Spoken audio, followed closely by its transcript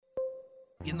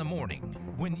In the morning,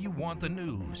 when you want the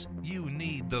news, you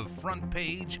need the front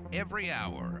page every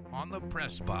hour on the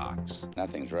Press Box.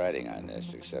 Nothing's riding on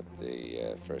this except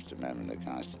the First Amendment of the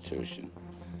Constitution,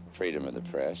 freedom of the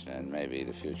press, and maybe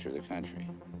the future of the country.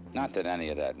 Not that any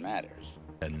of that matters.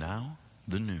 And now,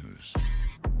 the news.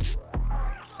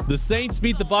 The Saints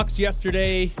beat the Bucs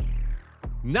yesterday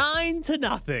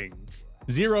 9-0.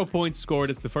 0 points scored.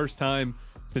 It's the first time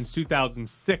since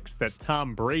 2006 that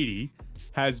Tom Brady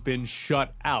has been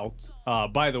shut out.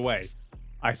 By the way,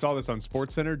 I saw this on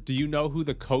SportsCenter. Do you know who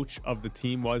the coach of the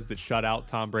team was that shut out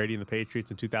Tom Brady and the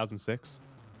Patriots in 2006?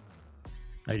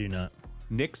 I do not.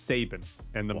 Nick Saban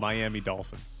and the Miami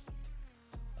Dolphins.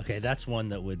 Okay, that's one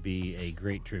that would be a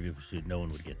great trivia pursuit. No one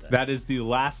would get that. That is the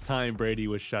last time Brady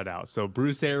was shut out. So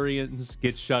Bruce Arians and the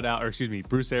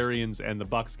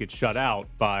Bucs get shut out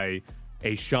by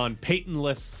a Sean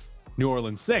Payton-less New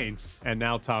Orleans Saints, and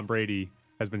now Tom Brady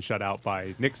has been shut out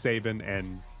by Nick Saban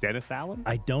and Dennis Allen.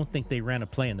 I don't think they ran a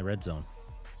play in the red zone.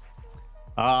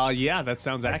 Yeah, that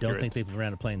sounds accurate. I don't think they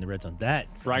ran a play in the red zone.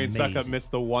 That's Ryan amazing. Suckup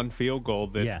missed the one field goal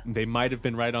that they might have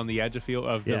been right on the edge of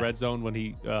the red zone when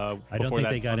he. I don't think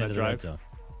they got into the red zone.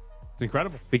 It's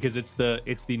incredible because it's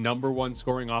the number one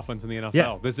scoring offense in the NFL.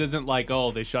 Yeah. This isn't like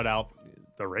they shut out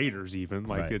the Raiders even.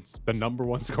 Like It's the number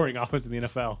one scoring offense in the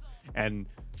NFL. And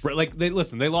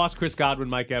they lost Chris Godwin,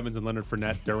 Mike Evans, and Leonard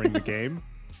Fournette during the game.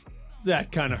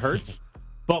 That kind of hurts.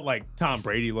 But Tom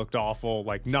Brady looked awful.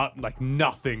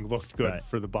 Nothing looked good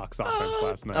for the Bucs offense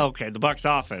last night. Okay, the Bucs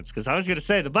offense, because I was going to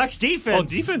say the Bucs defense.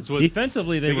 Defense was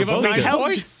defensively they were gave up 9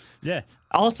 points. Yeah.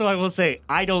 Also, I will say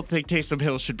I don't think Taysom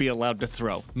Hill should be allowed to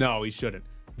throw. No, he shouldn't.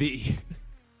 Hey,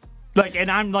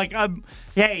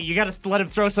 you got to let him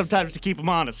throw sometimes to keep him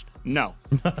honest. No,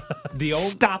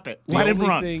 stop it. Let him run.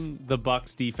 The only thing the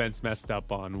Bucs defense messed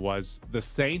up on was the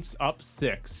Saints up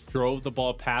 6 drove the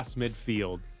ball past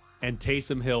midfield. And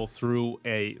Taysom Hill threw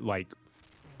a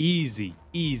easy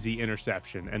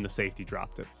interception, and the safety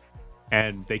dropped it.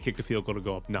 And they kicked a field goal to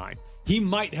go up 9. He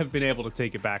might have been able to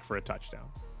take it back for a touchdown.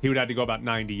 He would have to go about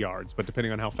 90 yards, but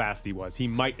depending on how fast he was, he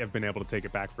might have been able to take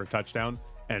it back for a touchdown,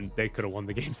 and they could have won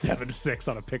the game 7-6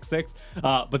 on a pick 6.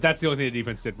 But that's the only thing the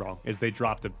defense did wrong, is they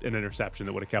dropped an interception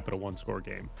that would have kept it a one-score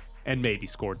game and maybe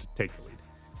scored to take the lead.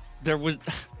 There was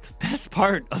the best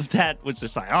part of that was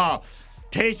just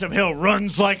Taysom Hill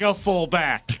runs like a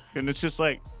fullback. And it's just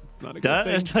like, not a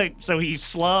good thing. So he's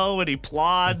slow and he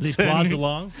plods. He plods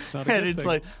along. And it's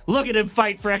thing. Look at him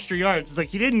fight for extra yards. It's like,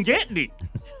 he didn't get any.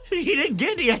 He didn't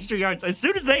get any extra yards. As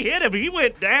soon as they hit him, he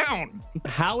went down.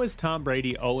 How is Tom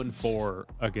Brady 0-4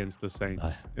 against the Saints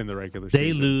in the regular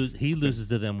season? He loses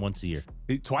to them once a year.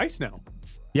 Twice now.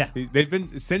 Yeah. They've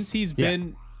been, since he's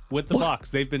been with the Bucs,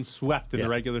 they've been swept in the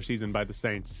regular season by the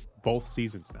Saints both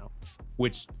seasons now,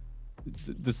 which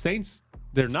the Saints,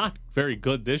 they're not very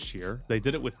good this year. They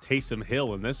did it with Taysom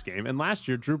Hill in this game. And last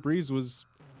year, Drew Brees was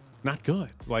not good.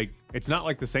 It's not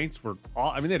like the Saints were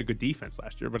they had a good defense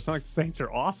last year, but it's not like the Saints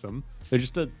are awesome. They're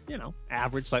just a,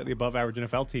 average, slightly above average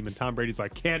NFL team. And Tom Brady's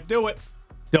like, can't do it.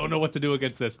 Don't know what to do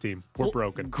against this team. We're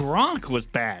broken. Gronk was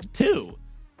bad, too.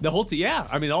 The whole team,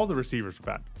 all the receivers were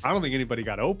bad. I don't think anybody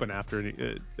got open after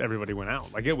everybody went out.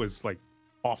 It was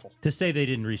awful. To say they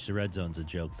didn't reach the red zone's a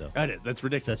joke, though. That is. That's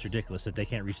ridiculous. That's ridiculous that they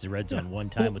can't reach the red zone one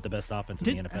time with the best offense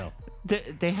in the NFL.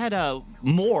 They had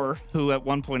Moore, who at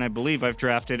one point I believe I've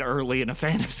drafted early in a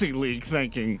fantasy league,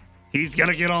 thinking he's going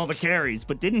to get all the carries.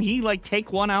 But didn't he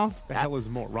take one off? That was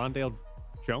Moore. Rondale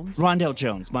Jones? Rondale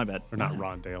Jones, my bad. Or not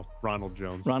Rondale. Ronald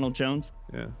Jones. Ronald Jones?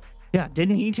 Yeah. Yeah,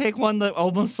 didn't he take one that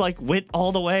almost went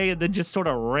all the way and then just sort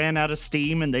of ran out of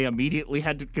steam and they immediately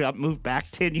had to move back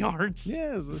 10 yards?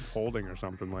 Yeah, it was holding or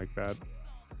something like that.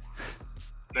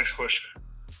 Next question.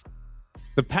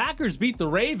 The Packers beat the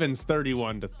Ravens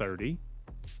 31-30.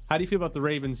 How do you feel about the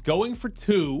Ravens going for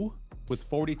 2 with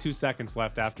 42 seconds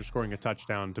left after scoring a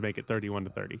touchdown to make it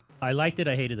 31-30? I liked it.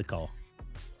 I hated the call.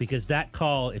 Because that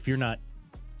call, if you're not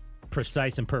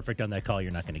precise and perfect on that call,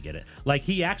 you're not going to get it.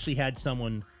 He actually had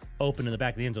someone open in the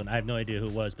back of the end zone. I have no idea who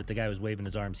it was, but the guy was waving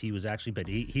his arms. He was actually, but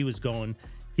he was going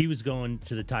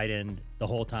to the tight end the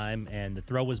whole time, and the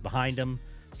throw was behind him.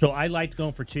 So I liked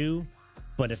going for 2,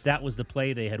 but if that was the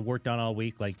play they had worked on all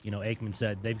week, Aikman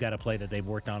said, they've got a play that they've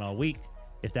worked on all week.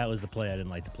 If that was the play, I didn't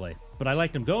like the play, but I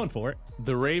liked them going for it.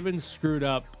 The Ravens screwed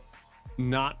up,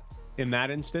 not in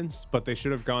that instance, but they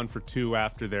should have gone for 2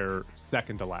 after their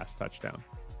second to last touchdown.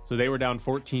 So they were down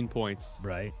 14 points.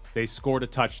 Right. They scored a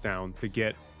touchdown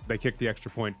they kicked the extra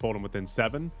point, pulled them within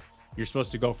 7. You're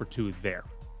supposed to go for 2 there.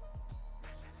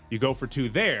 You go for 2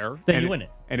 there. Then you win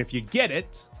it. And if you get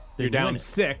it, you're down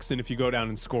 6. And if you go down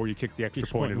and score, you kick the extra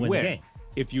point and win. The game.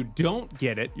 If you don't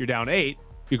get it, you're down 8.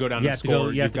 You go down You and have to go-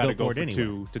 score. you have You've to got go to go for for it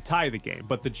two to tie the game.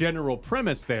 But the general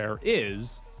premise there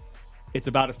is it's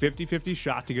about a 50-50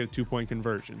 shot to get a 2-point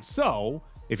conversion. So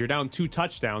if you're down 2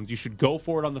 touchdowns, you should go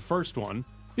for it on the first one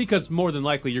because more than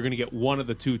likely you're going to get one of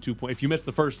the 2-point. If you miss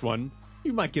the first one,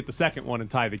 you might get the second one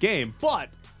and tie the game. But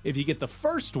if you get the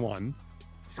first one,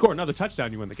 score another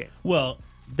touchdown, you win the game. Well,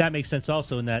 that makes sense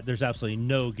also in that there's absolutely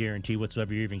no guarantee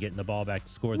whatsoever you're even getting the ball back to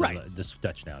score Right. this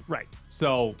touchdown. Right.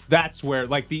 So that's where,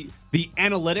 like, the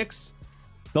analytics,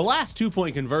 the last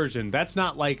 2-point conversion, that's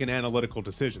not like an analytical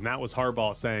decision. That was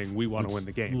Harbaugh saying we want to win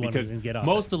the game we wanna because get off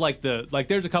most of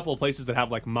there's a couple of places that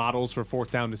have like models for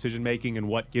fourth down decision making and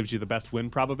what gives you the best win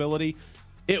probability.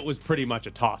 It was pretty much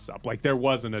a toss up. Like there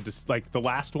wasn't like the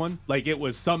last one. Like it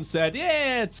was some said,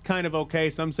 yeah, it's kind of okay.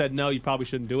 Some said, no, you probably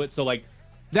shouldn't do it. So like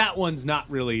that one's not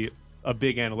really a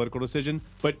big analytical decision,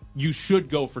 but you should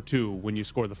go for 2 when you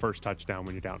score the first touchdown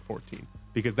when you're down 14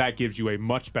 because that gives you a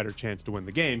much better chance to win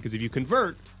the game because if you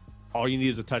convert, all you need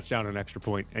is a touchdown and an extra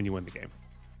point and you win the game.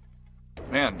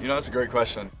 Man, that's a great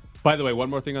question. By the way, one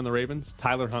more thing on the Ravens.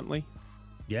 Tyler Huntley.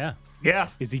 Yeah. Yeah.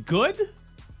 Is he good?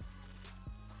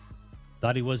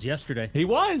 Thought he was yesterday. He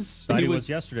was. Thought he was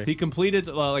yesterday. He completed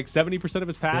like 70% of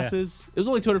his passes. It was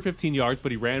only 215 yards,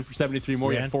 but he ran for 73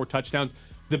 more. He had 4 touchdowns.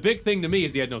 The big thing to me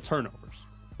is he had no turnovers.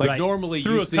 Like Right. normally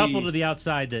threw you a see couple to the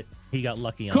outside that he got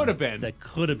lucky on. Could have been. That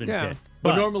could have been picked.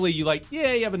 But normally you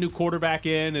you have a new quarterback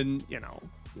in and,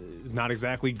 is not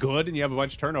exactly good and you have a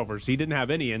bunch of turnovers. He didn't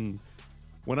have any and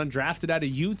went undrafted out of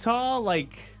Utah.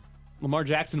 Like Lamar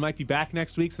Jackson might be back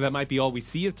next week, so that might be all we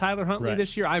see of Tyler Huntley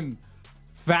this year. I'm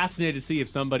fascinated to see if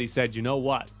somebody said, you know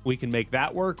what, we can make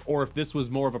that work, or if this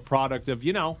was more of a product of,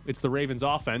 it's the Ravens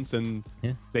offense and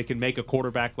they can make a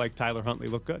quarterback like Tyler Huntley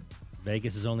look good.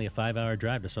 Vegas is only a 5-hour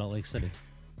drive to Salt Lake City.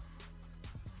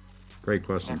 Great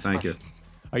question. Thank you.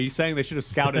 Are you saying they should have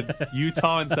scouted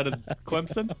Utah instead of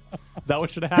Clemson? Is that what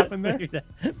should have happened there?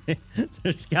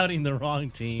 They're scouting the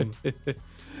wrong team.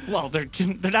 Well, they're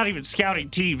not even scouting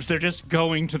teams. They're just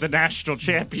going to the national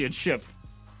championship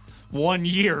 1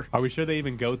 year. Are we sure they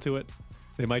even go to it?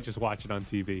 They might just watch it on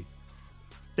TV.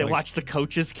 They watch the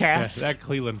coaches cast. That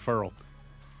Cleveland Furl.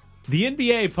 The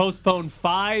NBA postponed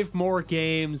 5 more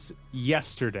games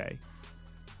yesterday.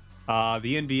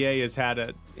 The NBA has had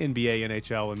NBA,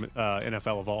 NHL, and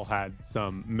NFL have all had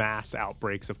some mass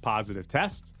outbreaks of positive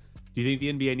tests. Do you think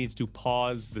the NBA needs to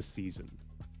pause the season?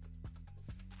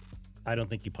 I don't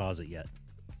think you pause it yet.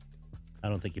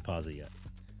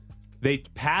 They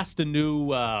passed a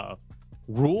new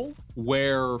rule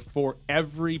where for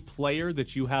every player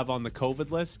that you have on the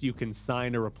COVID list, you can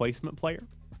sign a replacement player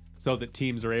so that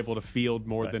teams are able to field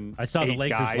more than I saw 8 the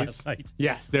Lakers guys. last night.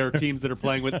 Yes, there are teams that are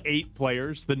playing with 8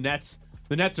 players. The Nets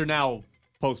are now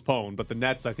postponed, but the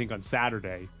Nets, I think on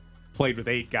Saturday, played with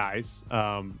 8 guys.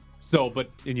 And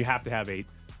you have to have 8.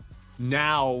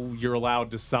 Now you're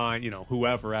allowed to sign,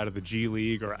 whoever out of the G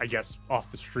League or I guess off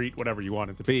the street, whatever you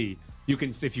want it to be. You can,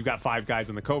 if you've got 5 guys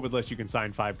on the COVID list, you can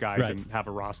sign 5 guys and have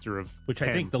a roster of which 10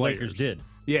 I think the players. Lakers did.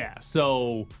 Yeah,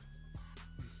 so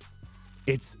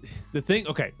it's the thing.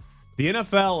 Okay, the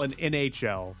NFL and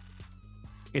NHL,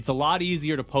 it's a lot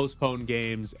easier to postpone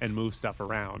games and move stuff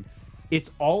around.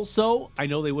 It's also, I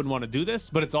know they wouldn't want to do this,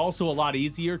 but it's also a lot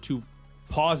easier to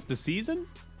pause the season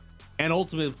and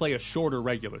ultimately play a shorter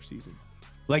regular season.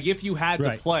 Like if you had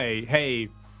to play, hey,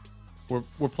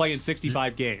 we're playing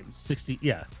 65 games. 60,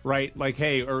 yeah. Right? Like,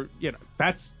 hey, or,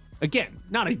 that's, again,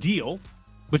 not ideal,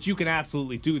 but you can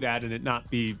absolutely do that and it not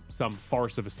be some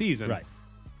farce of a season. Right.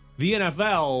 The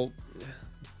NFL,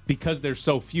 because there's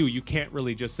so few, you can't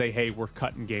really just say, hey, we're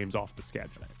cutting games off the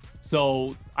schedule.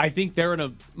 So I think they're in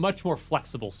a much more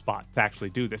flexible spot to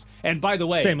actually do this. And by the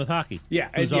way, same with hockey. Yeah,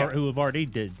 who have already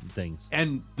did things.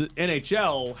 And the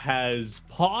NHL has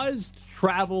paused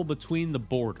travel between the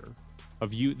border of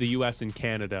the U.S. and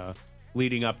Canada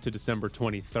leading up to December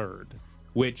 23rd,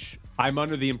 which I'm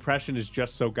under the impression is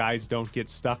just so guys don't get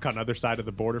stuck on other side of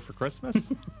the border for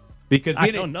Christmas. Because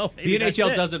I don't know. The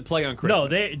NHL doesn't play on Christmas. No,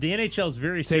 the NHL is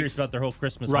very serious about their whole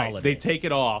Christmas holiday. They take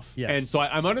it off. Yes. And so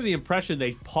I'm under the impression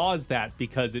they paused that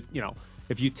because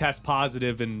if you test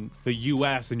positive in the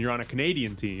U.S. and you're on a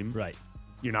Canadian team, right,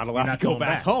 you're not allowed to go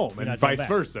back home and vice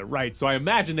versa. Right. So I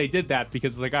imagine they did that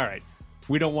because it's like, all right,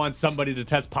 we don't want somebody to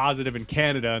test positive in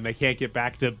Canada and they can't get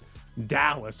back to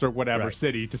Dallas or whatever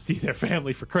city to see their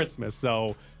family for Christmas.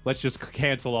 So let's just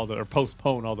cancel or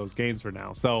postpone all those games for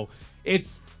now. So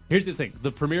here's the thing.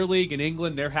 The Premier League in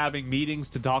England, they're having meetings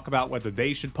to talk about whether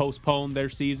they should postpone their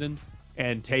season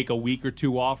and take a week or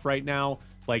 2 off right now.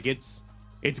 Like it's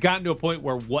gotten to a point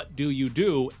where what do you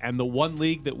do? And the one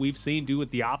league that we've seen do it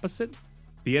the opposite,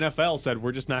 the NFL said,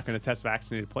 we're just not going to test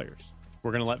vaccinated players.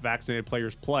 We're going to let vaccinated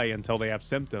players play until they have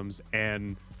symptoms.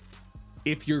 And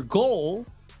if your goal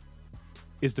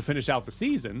is to finish out the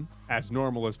season as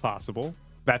normal as possible,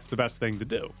 that's the best thing to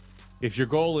do. If your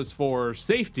goal is for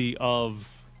safety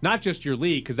of not just your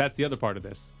league, because that's the other part of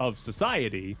this, of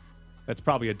society, that's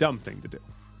probably a dumb thing to do.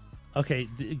 Okay,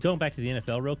 going back to the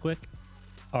NFL real quick,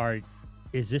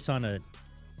 is this on a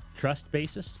trust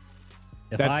basis?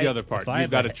 That's the other part. You've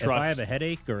got to trust. If I have a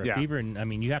headache or a fever, and I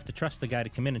mean, you have to trust the guy to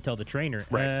come in and tell the trainer,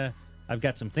 I've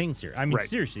got some things here. I mean,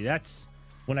 seriously, that's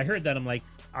when I heard that, I'm like,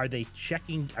 are they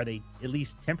at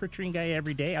least temperaturing guy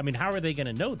every day? I mean, how are they going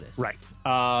to know this? Right.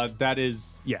 That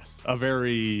is, yes, a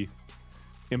very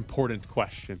important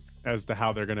question as to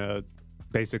how they're going to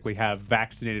basically have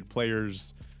vaccinated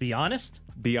players be honest,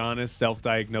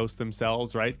 self-diagnose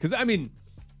themselves, right? Because, I mean,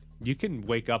 you can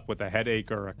wake up with a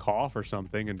headache or a cough or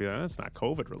something and be like, that's not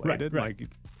COVID related. Right. Like,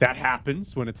 that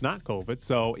happens when it's not COVID.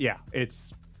 So, yeah,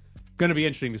 it's going to be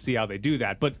interesting to see how they do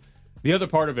that. But the other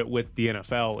part of it with the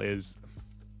NFL is,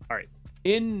 all right,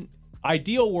 in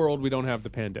ideal world, we don't have the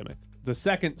pandemic. The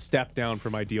second step down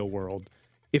from ideal world,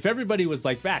 if everybody was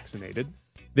like vaccinated,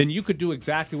 then you could do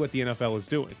exactly what the NFL is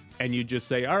doing. And you just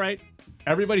say, all right,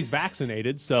 everybody's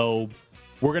vaccinated, so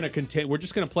we're going to continue. We're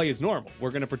just going to play as normal.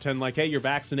 We're going to pretend like, hey, you're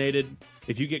vaccinated.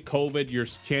 If you get COVID, your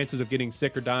chances of getting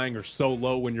sick or dying are so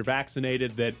low when you're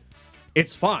vaccinated that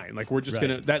it's fine. Like, we're just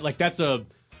going to,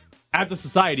 as a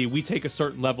society, we take a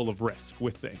certain level of risk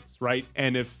with things, right?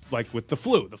 And if, like with the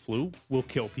flu will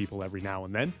kill people every now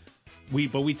and then.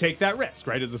 But we take that risk,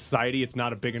 right? As a society, it's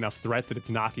not a big enough threat that it's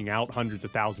knocking out hundreds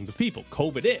of thousands of people.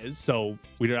 COVID is, so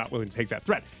we're not willing to take that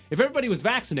threat. If everybody was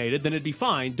vaccinated, then it'd be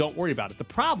fine. Don't worry about it. The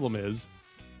problem is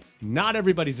not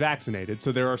everybody's vaccinated,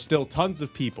 so there are still tons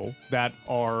of people that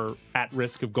are at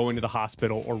risk of going to the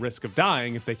hospital or risk of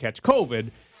dying if they catch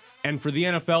COVID. And for the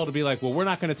NFL to be like, well, we're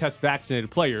not going to test vaccinated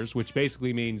players, which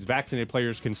basically means vaccinated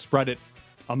players can spread it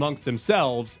amongst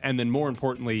themselves, and then more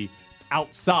importantly,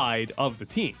 outside of the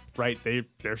team, right?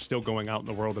 They're still going out in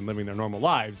the world and living their normal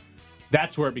lives.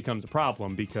 That's where it becomes a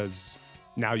problem because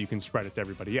now you can spread it to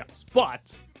everybody else.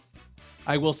 But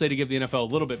I will say, to give the NFL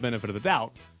a little bit benefit of the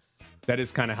doubt, that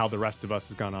is kind of how the rest of us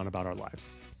has gone on about our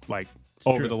lives. Like,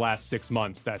 over the last 6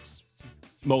 months, that's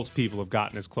most people have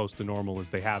gotten as close to normal as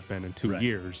they have been in 2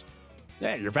 years.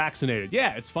 Yeah, you're vaccinated.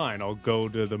 Yeah, it's fine. I'll go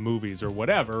to the movies or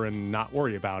whatever and not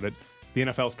worry about it. The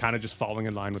NFL's kind of just falling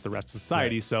in line with the rest of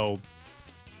society. So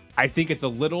I think it's a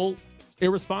little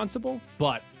irresponsible,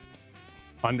 but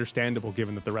understandable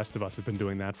given that the rest of us have been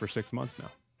doing that for 6 months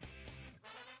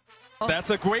now.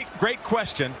 That's a great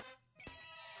question.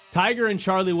 Tiger and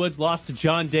Charlie Woods lost to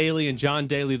John Daly and John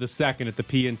Daly II at the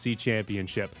PNC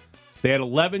Championship. They had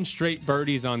 11 straight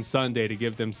birdies on Sunday to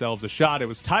give themselves a shot. It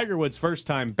was Tiger Woods' first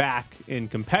time back in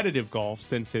competitive golf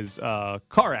since his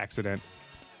car accident.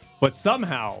 But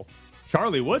somehow,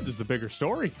 Charlie Woods is the bigger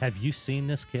story. Have you seen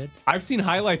this kid? I've seen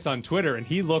highlights on Twitter, and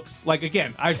he looks like,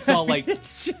 again, I saw like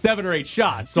 7 or 8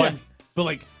 shots. So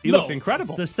he looked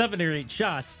incredible. The 7 or 8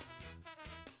 shots.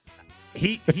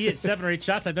 He hit 7 or 8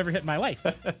 shots I've never hit in my life.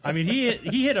 I mean,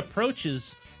 he hit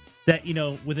approaches that,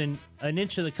 within an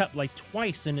inch of the cup like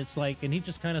twice, and it's like, and he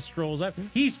just kind of strolls up.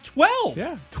 He's 12.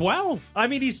 Yeah, 12. I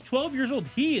mean, he's 12 years old.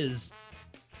 He's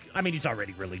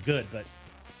already really good, but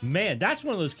man, that's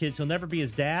one of those kids. He'll never be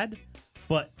his dad,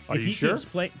 but Are if you he sure? keeps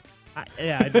playing,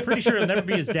 I'm pretty sure he'll never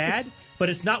be his dad. But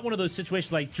it's not one of those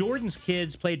situations like Jordan's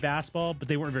kids played basketball, but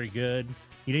they weren't very good.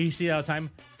 You see that all the time.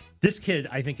 This kid,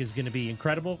 I think, is going to be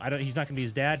incredible. He's not going to be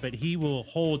his dad, but he will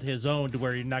hold his own to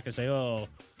where you're not going to say, oh,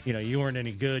 you weren't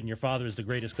any good and your father is the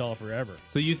greatest golfer ever.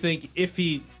 So you think if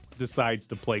he decides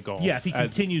to play golf, if he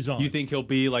continues on, you think he'll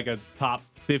be like a top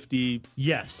 50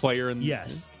 player?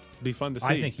 Yes. It'll be fun to see.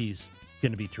 I think he's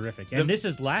going to be terrific. And this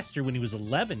is last year when he was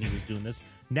 11, he was doing this.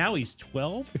 Now he's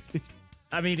 12.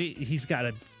 I mean, he's got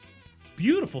a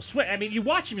beautiful swing. I mean, you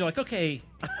watch him, you're like, okay,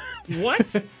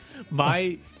 what?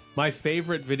 My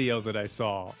favorite video that I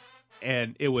saw,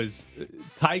 and it was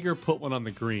Tiger put one on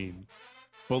the green,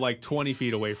 but like 20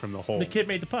 feet away from the hole. The kid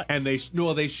made the putt. And they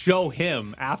show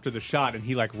him after the shot, and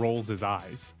he like rolls his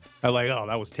eyes. I'm like, oh,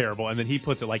 that was terrible. And then he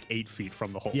puts it like 8 feet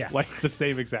from the hole. Yeah. Like the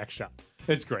same exact shot.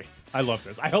 It's great. I love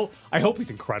this. I hope he's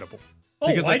incredible. Oh,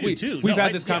 because I do too. We've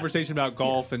had this conversation about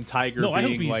golf and Tiger being I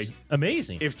hope he's like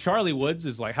amazing. If Charlie Woods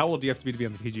is like, how old do you have to be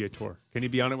on the PGA Tour? Can he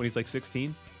be on it when he's like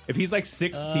 16? If he's like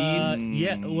 16,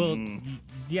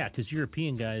 because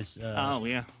European guys,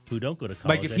 who don't go to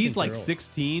college, like if he's like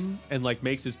 16 and like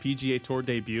makes his PGA Tour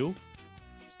debut,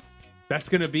 that's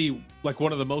gonna be like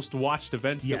one of the most watched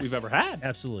events that we've ever had.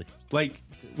 Absolutely. Like,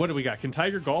 what do we got? Can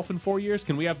Tiger golf in 4 years?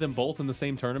 Can we have them both in the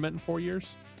same tournament in 4 years?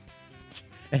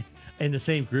 in the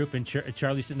same group, and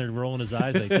Charlie's sitting there rolling his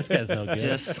eyes like, this guy's no good.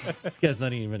 This guy's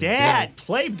not even Dad, good.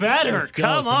 play better. Let's go.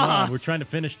 Come on. We're trying to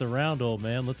finish the round, old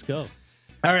man. Let's go.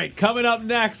 All right, coming up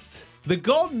next, the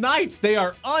Golden Knights, they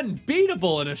are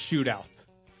unbeatable in a shootout.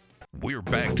 We're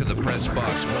back to the Press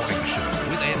Box Morning Show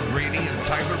with Ed Grady and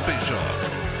Tyler Bischoff.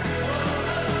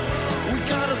 We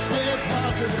gotta stay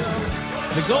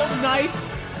positive. The Golden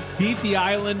Knights beat the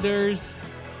Islanders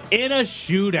in a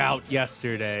shootout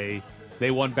yesterday.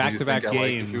 They won back-to-back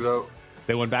games.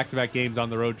 They won back-to-back games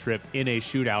on the road trip in a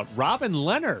shootout. Robin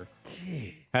Lehner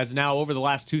has now, over the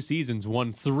last 2 seasons,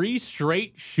 won 3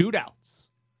 straight shootouts.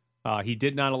 He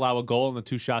did not allow a goal in the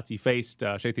 2 shots he faced.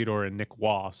 Shea Theodore and Nick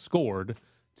Waugh scored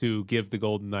to give the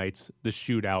Golden Knights the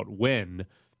shootout win.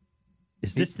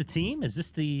 Is this the team? Is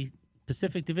this the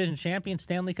Pacific Division champion,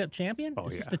 Stanley Cup champion?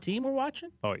 Is this the team we're watching?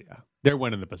 Oh, yeah. They're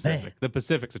winning the Pacific. Man. The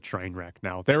Pacific's a train wreck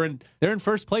now. They're in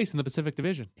first place in the Pacific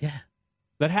Division. Yeah.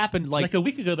 That happened like a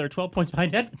week ago. They're 12 points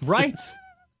behind Edmonton. Right.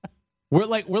 We're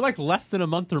like less than a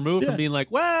month removed from being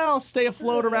like, well, stay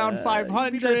afloat around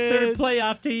 500. Be that third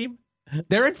playoff team.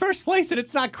 They're in first place, and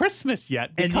it's not Christmas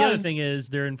yet. And the other thing is,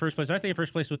 they're in first place. Aren't they in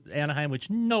first place with Anaheim, which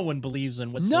no one believes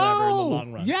in whatsoever in the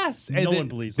long run? Yes. No one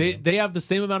believes in them. They have the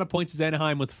same amount of points as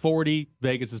Anaheim with 40.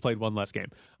 Vegas has played 1 less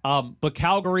game. But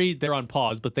Calgary, they're on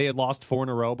pause, but they had lost 4 in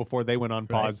a row before they went on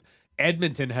pause. Right.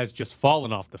 Edmonton has just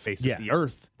fallen off the face of the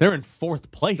earth. They're in 4th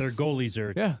place. Their goalies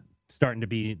are starting to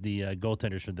be the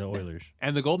goaltenders for the Oilers.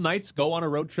 And the Golden Knights go on a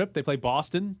road trip. They play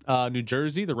Boston, New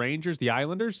Jersey, the Rangers, the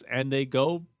Islanders, and they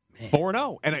go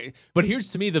 4-0. But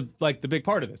here's to me the big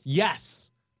part of this.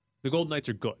 Yes, the Golden Knights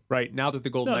are good, right? Now that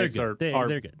the Golden Knights are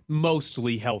good.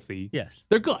 Mostly healthy. Yes.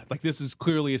 They're good. Like, this is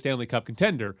clearly a Stanley Cup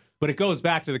contender, but it goes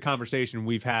back to the conversation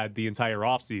we've had the entire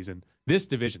offseason. This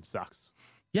division sucks.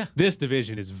 Yeah. This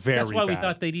division is very bad. That's why we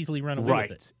thought they'd easily run away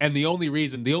with it. And the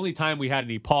only time we had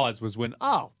any pause was when,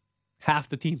 half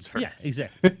the team's hurt. Yeah,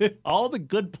 exactly. All the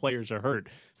good players are hurt.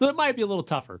 So it might be a little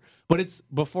tougher. But it's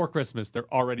before Christmas,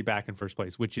 they're already back in first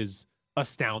place, which is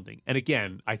astounding. And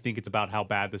again, I think it's about how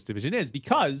bad this division is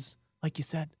because, like you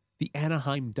said, the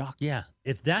Anaheim Ducks. Yeah.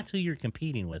 If that's who you're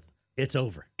competing with, it's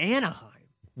over. Anaheim.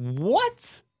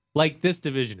 What? Like, this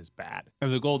division is bad.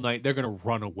 And the Golden Knights, they're going to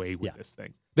run away with this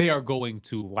thing. They are going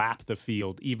to lap the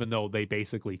field, even though they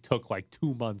basically took like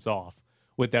 2 months off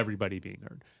with everybody being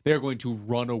hurt. They're going to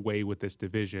run away with this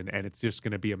division, and it's just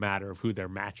going to be a matter of who their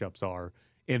matchups are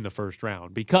in the first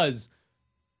round. Because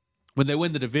when they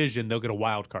win the division, they'll get a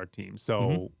wild card team.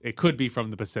 So it could be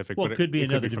from the Pacific. Well, but it could be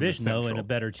another from division, the though, Central. and a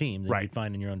better team than you'd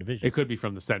find in your own division. It could be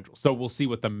from the Central. So we'll see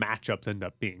what the matchups end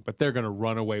up being. But they're going to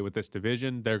run away with this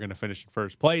division. They're going to finish in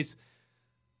first place.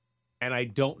 And I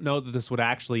don't know that this would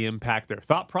actually impact their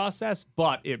thought process,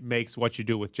 but it makes what you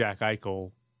do with Jack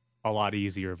Eichel a lot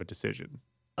easier of a decision.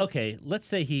 Okay, let's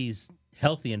say he's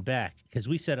healthy and back, because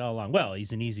we said all along, well, you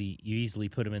easily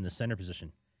put him in the center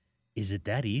position. Is it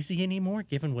that easy anymore,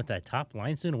 given what that top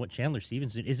line's doing and what Chandler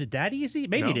Stevens did? Is it that easy?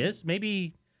 Maybe it is.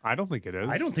 Maybe. I don't think it is.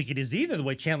 I don't think it is either, the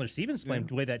way Chandler Stevens playing,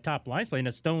 the way that top line's playing.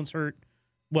 Now, Stone's hurt.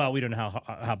 Well, we don't know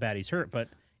how bad he's hurt, but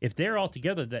if they're all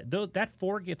together, that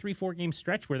 3-4 game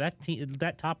stretch where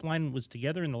that top line was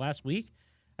together in the last week,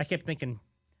 I kept thinking,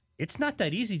 it's not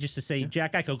that easy just to say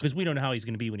Jack Eichel, because we don't know how he's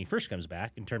going to be when he first comes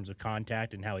back in terms of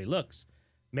contact and how he looks.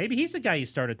 Maybe he's the guy you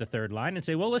start at the third line and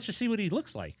say, well, let's just see what he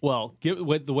looks like. Well,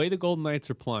 with the way the Golden Knights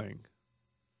are playing,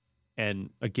 and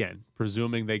again,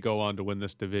 presuming they go on to win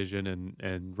this division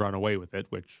and run away with it,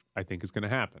 which I think is going to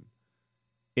happen,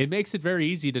 it makes it very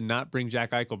easy to not bring Jack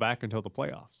Eichel back until the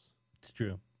playoffs. It's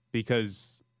true.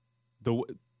 Because the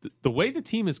way the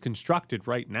team is constructed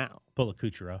right now. Pull a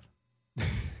Kucherov.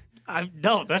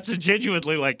 No, that's a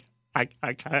genuinely like,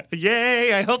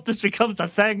 yay, I hope this becomes a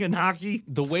thing in hockey.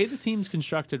 The way the team's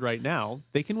constructed right now,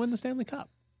 they can win the Stanley Cup.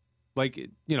 Like,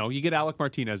 you know, you get Alec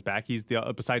Martinez back. He's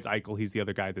besides Eichel, he's the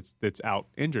other guy that's out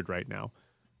injured right now.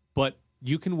 But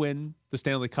you can win the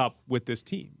Stanley Cup with this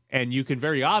team. And you can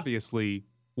very obviously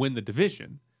win the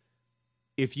division.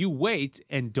 If you wait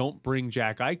and don't bring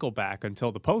Jack Eichel back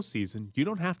until the postseason, you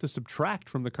don't have to subtract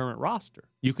from the current roster.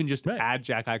 You can just add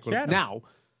Jack Eichel. Now,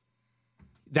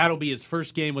 that'll be his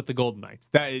first game with the Golden Knights.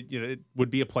 It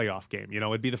would be a playoff game.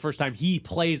 It'd be the first time he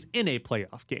plays in a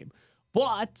playoff game.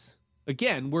 But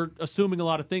again, we're assuming a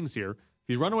lot of things here. If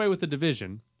you run away with the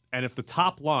division, and if the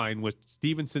top line with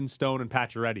Stevenson, Stone, and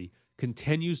Pacioretty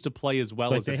continues to play as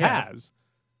well as it has,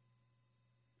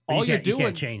 all you're doing, you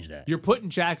can't change that. You're putting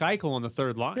Jack Eichel on the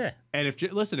third line. Yeah. And if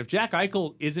Jack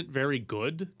Eichel isn't very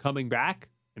good coming back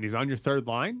and he's on your third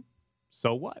line,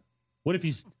 so what? What if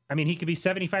he's? I mean, he could be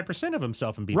 75% of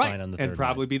himself and be right, fine on the third and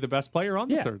probably line. be the best player on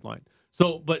the third line.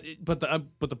 So, but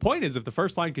the point is, if the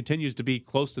first line continues to be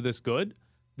close to this good,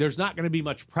 there's not going to be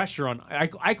much pressure on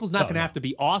Eichel's not going to have to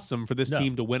be awesome for this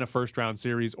team to win a first round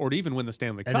series or to even win the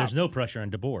Stanley Cup. And there's no pressure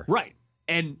on DeBoer. Right.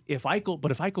 And if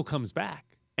Eichel comes back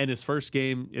and his first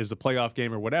game is a playoff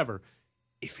game or whatever,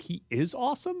 if he is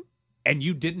awesome and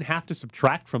you didn't have to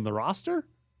subtract from the roster,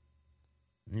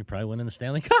 you're probably winning the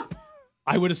Stanley Cup.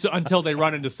 I would assume until they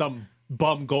run into some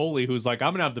bum goalie who's like,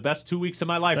 I'm going to have the best 2 weeks of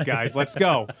my life, guys. Let's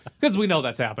go. Because we know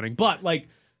that's happening. But like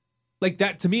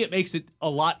that, to me, it makes it a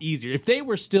lot easier. If they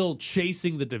were still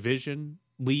chasing the division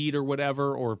lead or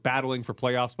whatever, or battling for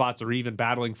playoff spots or even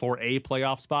battling for a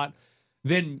playoff spot,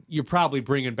 then you're probably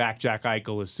bringing back Jack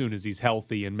Eichel as soon as he's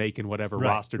healthy and making whatever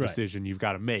roster decision you've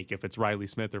got to make, if it's Riley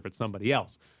Smith or if it's somebody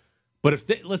else. But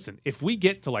if we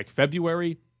get to like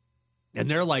February and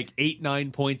they're like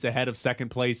 8-9 points ahead of second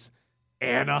place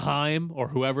Anaheim or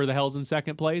whoever the hell's in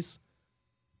second place,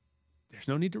 there's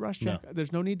no need to rush Jack. No.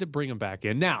 There's no need to bring him back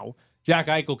in. Now, Jack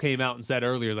Eichel came out and said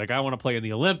earlier, like, I want to play in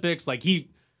the Olympics. Like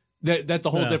that's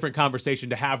a whole different conversation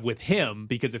to have with him,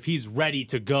 because if he's ready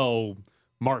to go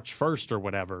March 1st or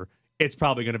whatever, it's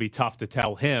probably going to be tough to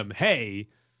tell him, hey,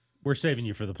 we're saving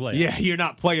you for the playoffs. Yeah, you're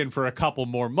not playing for a couple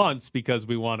more months because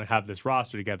we want to have this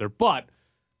roster together. But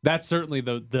that's certainly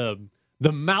the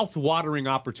mouth-watering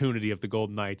opportunity of the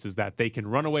Golden Knights, is that they can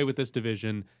run away with this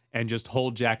division and just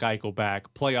hold Jack Eichel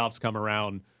back. Playoffs come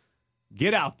around.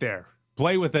 Get out there.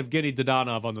 Play with Evgeny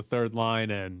Dadonov on the third line,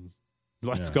 and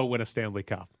let's go win a Stanley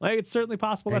Cup. Like, it's certainly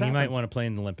possible and that he happens. might want to play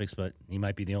in the Olympics, but he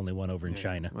might be the only one over in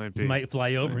China. He be. might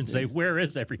fly over and say, where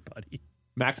is everybody?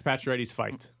 Max Pacioretty's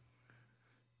fight.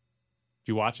 Did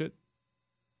you watch it?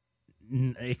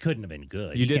 It couldn't have been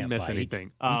good. You didn't miss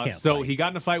anything. He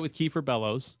got in a fight with Kiefer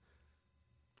Bellows.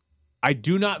 I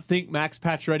do not think Max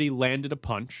Pacioretty landed a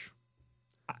punch.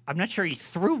 I'm not sure he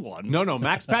threw one. No,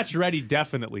 Max Pacioretty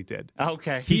definitely did.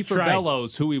 Okay. Kiefer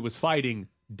Bellows, who he was fighting,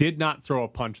 did not throw a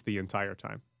punch the entire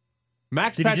time.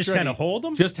 Did he just kind of hold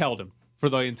him? Just held him for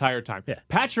the entire time. Yeah.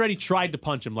 Pacioretty tried to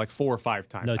punch him like 4 or 5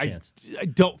 times. No chance. I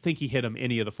don't think he hit him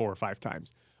any of the 4 or 5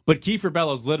 times. But Kiefer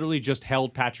Bellows literally just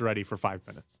held Pacioretty for 5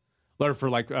 minutes. Or for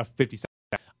like 50 seconds.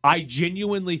 I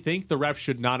genuinely think the ref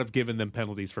should not have given them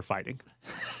penalties for fighting.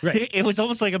 Right. It was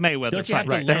almost like a Mayweather fight.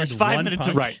 Right. There was 5 minutes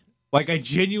of right. Like, I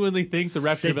genuinely think the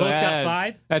ref should have both got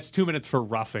 5? That's 2 minutes for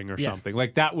roughing or something.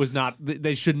 Like, that was not.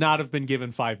 They should not have been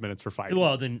given 5 minutes for fighting.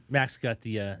 Well, then Max got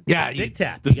the stick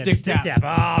tap. The stick tap.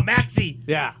 Oh, Maxie.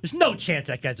 Yeah. There's no chance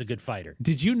that guy's a good fighter.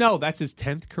 Did you know that's his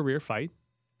 10th career fight?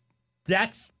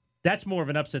 That's more of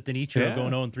an upset than Ichiro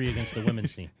going 0-3 against the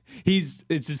women's team. It's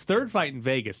his 3rd fight in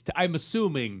Vegas. I'm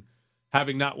assuming,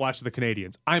 having not watched the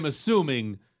Canadians, I'm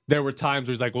assuming there were times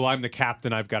where he's like, well, I'm the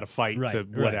captain, I've got to fight to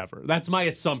whatever. Right. That's my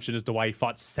assumption as to why he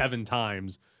fought 7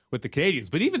 times with the Canadians.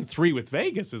 But even 3 with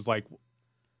Vegas is like,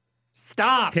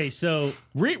 stop. Okay, so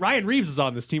Ryan Reeves is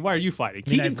on this team. Why are you fighting?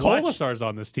 Keegan Colasar's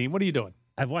on this team. What are you doing?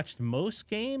 I've watched most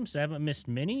games. I haven't missed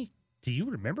many. Do you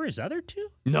remember his other 2?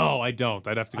 No, I don't.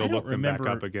 I'd have to go look them back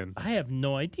up again. I have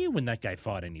no idea when that guy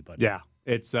fought anybody. Yeah,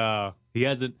 it's he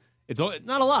hasn't. It's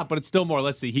not a lot, but it's still more.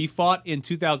 Let's see. He fought in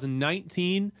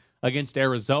 2019 against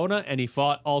Arizona, and he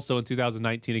fought also in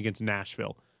 2019 against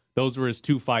Nashville. Those were his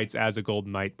 2 fights as a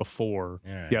Golden Knight before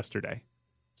yesterday.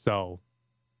 So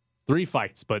 3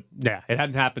 fights, but yeah, it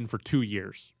hadn't happened for 2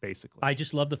 years, basically. I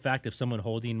just love the fact of someone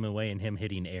holding him away and him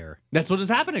hitting air. That's what is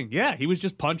happening. Yeah, he was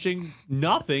just punching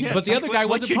nothing, but the other guy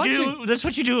wasn't punching. That's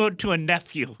what you do to a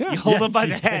nephew. Yeah. You hold him by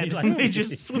the head, and they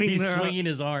just swing. He's swinging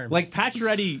his arms. Like,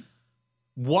 Pacioretty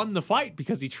won the fight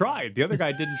because he tried. The other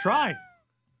guy didn't try.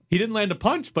 He didn't land a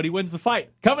punch, but he wins the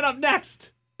fight. Coming up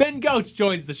next, Ben Goetz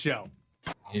joins the show.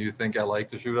 You think I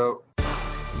like the shootout?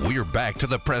 We're back to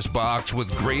the press box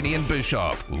with Grady and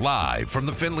Bischoff, live from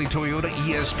the Findlay Toyota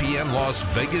ESPN Las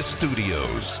Vegas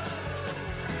studios.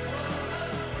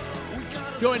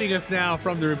 Joining us now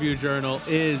from the Review Journal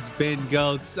is Ben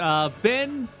Goetz.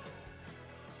 Ben,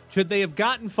 should they have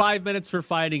gotten 5 minutes for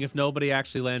fighting if nobody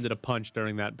actually landed a punch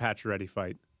during that Pacioretty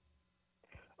fight?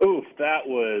 Oof, that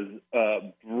was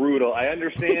brutal. I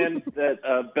understand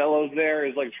that Bellows there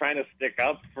is like trying to stick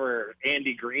up for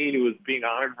Andy Green, who was being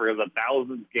honored for his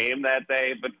 1,000th game that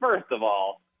day. But first of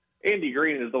all, Andy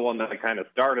Green is the one that kind of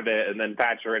started it, and then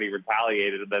Pacioretty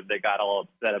retaliated, and then they got all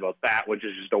upset about that, which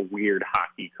is just a weird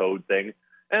hockey code thing.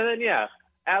 And then, yeah,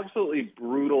 absolutely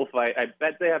brutal fight. I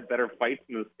bet they have better fights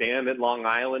in the stand at Long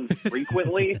Island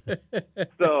frequently.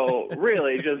 So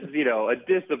really just, a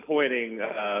disappointing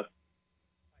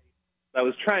that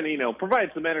was trying to,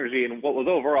 provide some energy in what was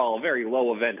overall a very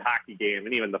low-event hockey game,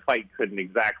 and even the fight couldn't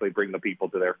exactly bring the people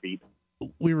to their feet.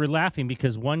 We were laughing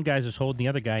because one guy's just holding the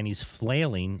other guy, and he's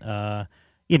flailing.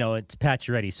 It's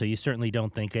Pacioretty, so you certainly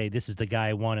don't think, hey, this is the guy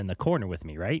I want in the corner with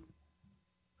me, right?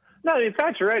 No,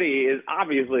 Pacioretty is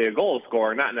obviously a goal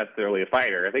scorer, not necessarily a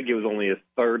fighter. I think it was only his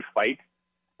third fight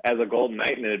as a Golden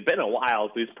Knight, and it had been a while,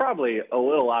 so he's probably a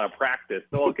little out of practice.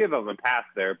 So I'll give him a pass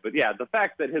there. But, yeah, the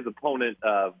fact that his opponent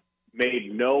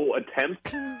made no attempt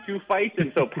to fight,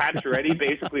 and so Pacioretty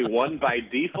basically won by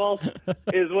default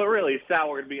is what really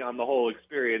soured me on the whole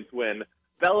experience when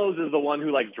Bellows is the one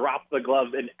who, dropped the glove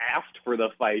and asked for the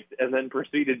fight and then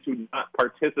proceeded to not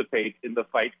participate in the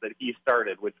fight that he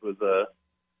started, which was a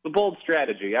bold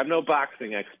strategy. I'm no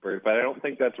boxing expert, but I don't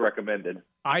think that's recommended.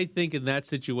 I think in that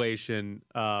situation,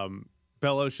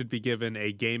 Bellows should be given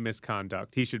a game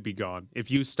misconduct. He should be gone.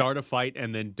 If you start a fight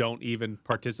and then don't even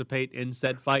participate in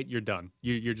said fight, you're done.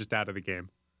 You're just out of the game.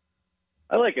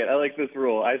 I like it. I like this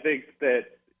rule. I think that,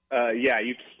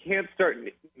 you can't start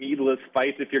needless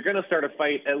fights. If you're going to start a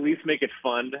fight, at least make it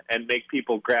fun and make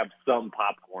people grab some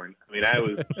popcorn. I mean, I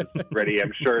was just ready,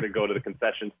 I'm sure, to go to the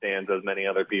concession stands as many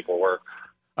other people were.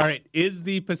 All right. Is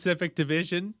the Pacific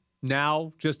Division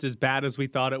now just as bad as we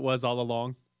thought it was all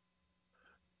along?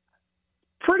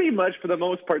 Pretty much for the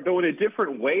most part, though in a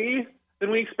different way than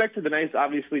we expected. The Knights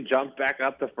obviously jumped back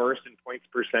up to first in points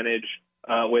percentage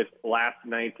with last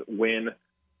night's win.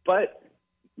 But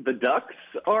the Ducks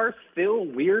are still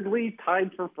weirdly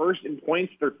tied for first in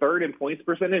points. They're third in points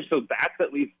percentage, so that's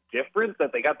at least different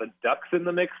that they got the Ducks in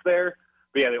the mix there.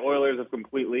 But, yeah, the Oilers have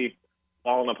completely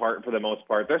fallen apart for the most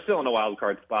part. They're still in a wild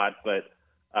card spot, but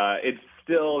it's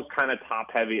still kind of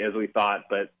top-heavy as we thought.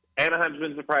 But Anaheim's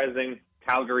been surprising.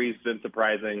 Calgary's been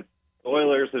surprising. The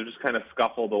Oilers have just kind of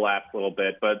scuffled the last little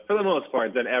bit. But for the most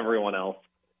part, then everyone else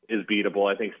is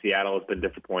beatable. I think Seattle has been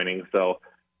disappointing. So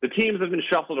the teams have been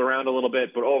shuffled around a little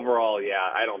bit. But overall, yeah,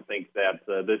 I don't think that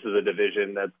this is a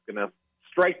division that's going to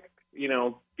strike,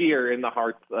 fear in the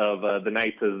hearts of the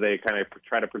Knights as they kind of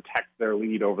try to protect their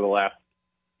lead over the last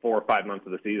 4 or 5 months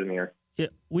of the season here. Yeah,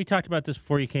 we talked about this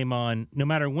before you came on. No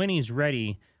matter when he's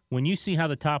ready, when you see how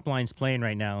the top line's playing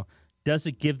right now, does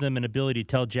it give them an ability to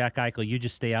tell Jack Eichel, you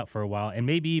just stay out for a while, and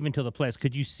maybe even till the playoffs?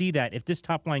 Could you see that if this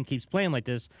top line keeps playing like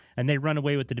this and they run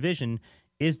away with the division,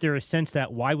 is there a sense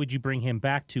that why would you bring him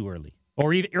back too early?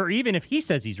 Or even if he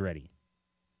says he's ready?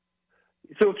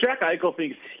 So if Jack Eichel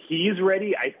thinks he's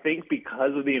ready, I think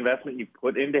because of the investment you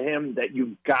put into him that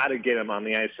you've got to get him on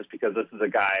the ice just because this is a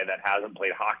guy that hasn't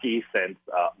played hockey since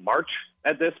March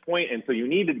at this point, and so you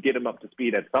need to get him up to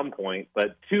speed at some point.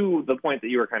 But to the point that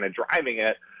you were kind of driving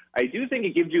at, I do think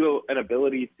it gives you an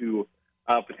ability to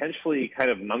potentially kind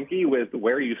of monkey with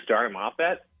where you start him off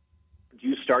at. Do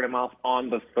you start him off on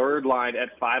the third line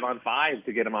at 5-on-5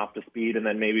 to get him off to speed and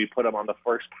then maybe put him on the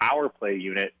first power play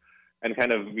unit and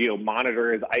kind of,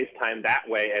 monitor his ice time that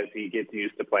way as he gets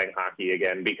used to playing hockey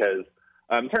again? Because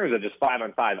in terms of just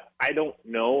 5-on-5, I don't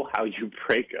know how you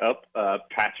break up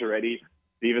Pacioretty,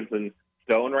 Stevenson,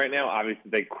 Stone right now.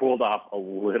 Obviously, they cooled off a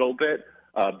little bit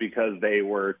because they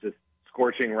were just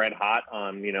scorching red hot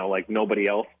on, like nobody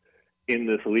else in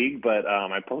this league. But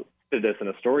I posted this in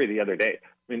a story the other day.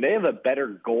 I mean, they have a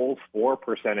better goals for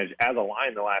percentage as a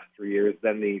line the last 3 years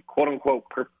than the quote-unquote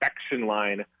perfection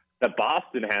line that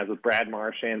Boston has with Brad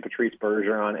Marchand, Patrice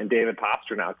Bergeron, and David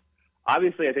Pastrnak.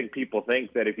 Obviously, I think people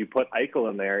think that if you put Eichel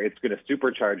in there, it's going to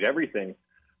supercharge everything.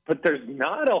 But there's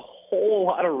not a whole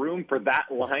lot of room for that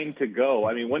line to go.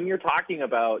 I mean, when you're talking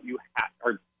about you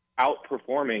are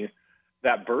outperforming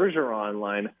that Bergeron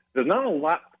line, there's not a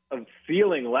lot of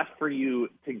ceiling left for you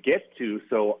to get to.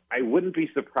 So I wouldn't be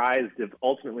surprised if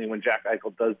ultimately when Jack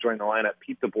Eichel does join the lineup,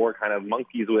 Pete DeBoer kind of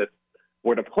monkeys with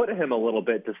where to put him a little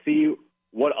bit to see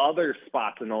what other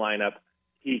spots in the lineup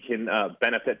he can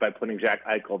benefit by putting Jack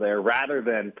Eichel there rather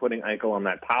than putting Eichel on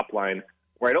that top line,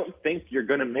 where I don't think you're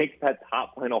going to make that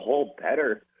top line a whole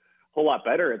lot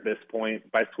better at this point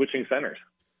by switching centers.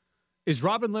 Is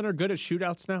Robin Leonard good at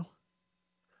shootouts now?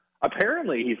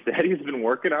 Apparently, he said he's been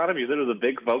working on him. He said it was a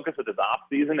big focus of his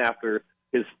offseason after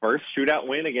his first shootout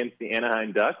win against the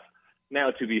Anaheim Ducks.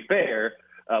 Now, to be fair,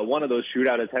 one of those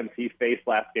shootout attempts he faced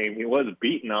last game, he was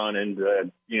beaten on, and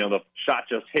the shot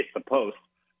just hit the post.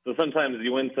 So sometimes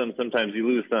you win some, sometimes you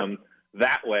lose some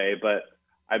that way. But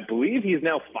I believe he's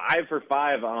now 5 for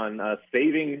 5 on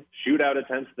saving shootout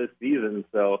attempts this season.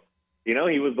 So,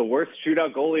 he was the worst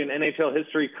shootout goalie in NHL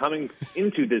history coming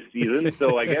into this season.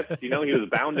 So I guess, he was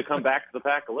bound to come back to the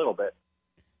pack a little bit.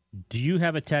 Do you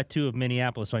have a tattoo of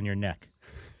Minneapolis on your neck?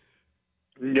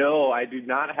 No, I do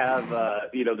not have,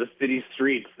 the city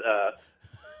streets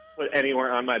put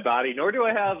anywhere on my body, nor do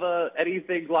I have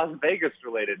anything Las Vegas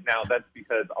related. Now, that's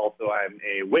because also I'm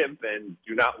a wimp and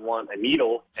do not want a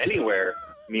needle anywhere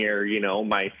near,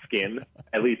 my skin,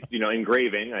 at least,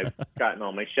 engraving. I've gotten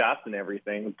all my shots and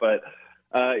everything, but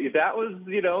that was,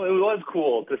 it was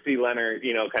cool to see Leonard,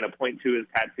 kind of point to his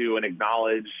tattoo and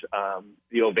acknowledge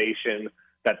the ovation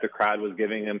that the crowd was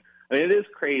giving him. I mean, it is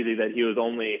crazy that he was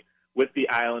only with the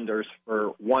Islanders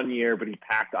for 1 year, but he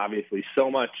packed obviously so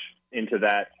much into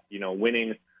that,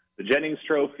 winning the Jennings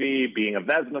Trophy, being a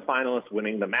Vezina finalist,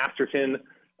 winning the Masterton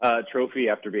Trophy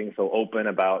after being so open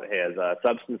about his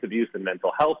substance abuse and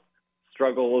mental health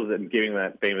struggles, and giving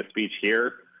that famous speech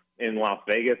here in Las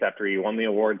Vegas after he won the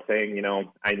award saying,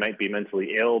 I might be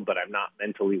mentally ill, but I'm not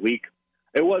mentally weak.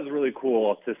 It was really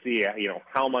cool to see,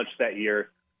 how much that year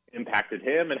impacted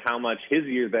him and how much his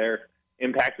year there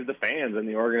impacted the fans and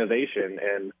the organization.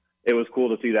 And it was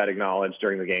cool to see that acknowledged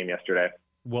during the game yesterday.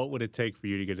 What would it take for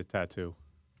you to get a tattoo?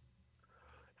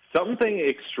 Something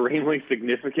extremely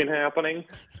significant happening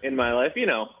in my life.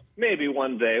 Maybe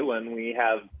one day when we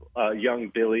have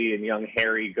young Billy and young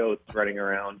Harry goats running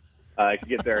around, I could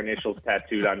get their initials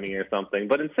tattooed on me or something.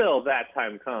 But until that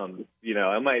time comes,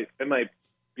 it might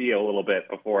be a little bit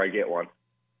before I get one.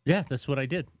 Yeah, that's what I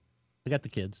did. I got the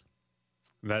kids.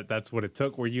 That's what it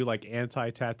took. Were you like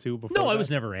anti-tattoo before? No, that? I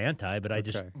was never anti, but I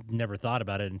just never thought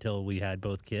about it until we had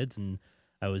both kids, and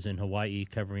I was in Hawaii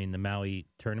covering the Maui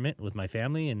tournament with my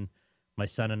family, and my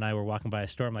son and I were walking by a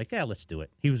store. I'm like, yeah, let's do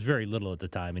it. He was very little at the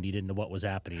time, and he didn't know what was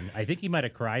happening. I think he might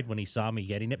have cried when he saw me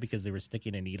getting it because they were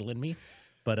sticking a needle in me.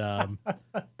 But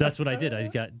that's what I did. I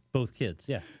got both kids,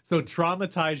 yeah. So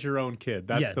traumatize your own kid.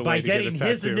 That's the way by to get a getting tattoo.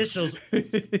 his initials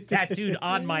tattooed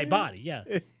on my body, yeah.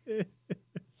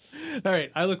 All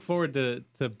right, I look forward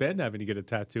to Ben having to get a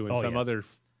tattoo in some other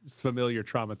familiar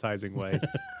traumatizing way.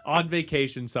 On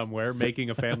vacation somewhere,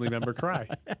 making a family member cry.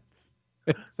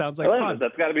 Sounds like fun.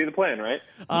 That's got to be the plan, right?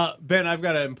 Ben, I've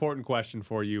got an important question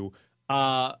for you.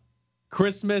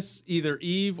 Christmas, either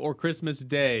Eve or Christmas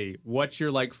Day, what's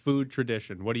your food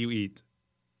tradition? What do you eat?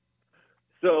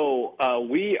 So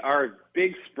we are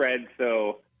big spread.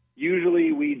 So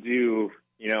usually we do,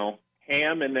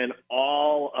 ham and then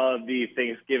all of the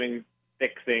Thanksgiving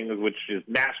fixings, which is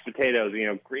mashed potatoes,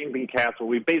 green bean casserole.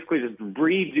 We basically just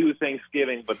redo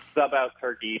Thanksgiving, but sub out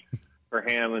turkey for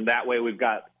ham. And that way we've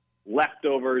got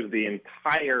leftovers the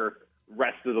entire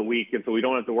rest of the week. And so we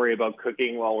don't have to worry about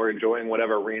cooking while we're enjoying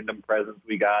whatever random presents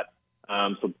we got.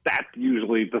 So that's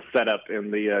usually the setup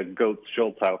in the Goats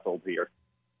Schultz household here.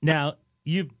 Now,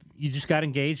 you just got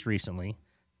engaged recently.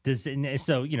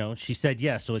 She said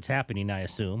yes, so it's happening, I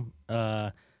assume.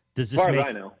 Does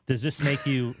this make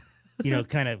you,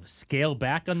 kind of scale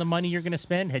back on the money you're going to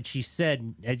spend? Had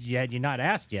you not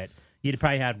asked yet, you'd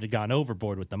probably have gone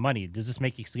overboard with the money. Does this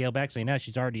make you scale back, saying, no,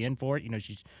 she's already in for it,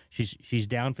 she's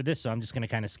down for this, so I'm just going to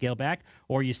kind of scale back?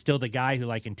 Or are you still the guy who,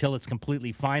 until it's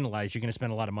completely finalized, you're going to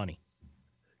spend a lot of money?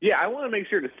 Yeah, I want to make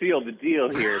sure to seal the deal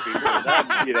here because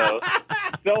I'm,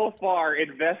 so far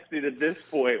invested at this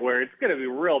point where it's going to be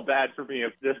real bad for me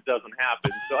if this doesn't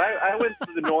happen. So I went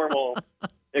to the normal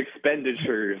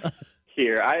expenditures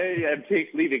here. I am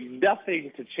leaving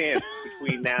nothing to chance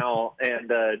between now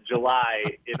and July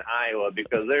in Iowa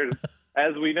because there's,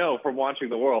 as we know from watching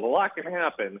the world, a lot can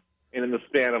happen in the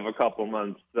span of a couple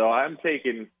months. So I'm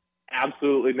taking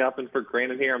absolutely nothing for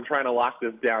granted here. I'm trying to lock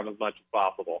this down as much as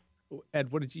possible.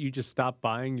 Ed, what did you just stop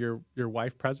buying your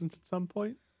wife presents at some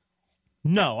point?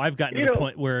 No, I've gotten to the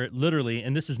point where literally,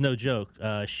 and this is no joke,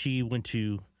 she went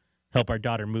to help our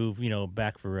daughter move,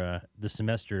 back for the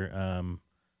semester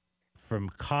from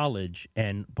college.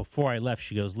 And before I left,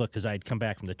 she goes, look, because I had come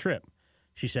back from the trip.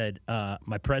 She said,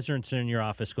 my presents are in your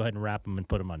office. Go ahead and wrap them and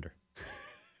put them under.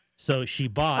 So she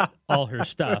bought all her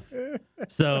stuff.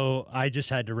 So I just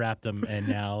had to wrap them, and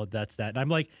now that's that. And I'm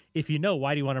like, if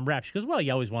why do you want them wrapped? She goes, well,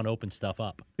 you always want to open stuff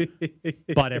up.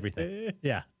 Bought everything.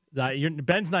 Yeah.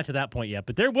 Ben's not to that point yet,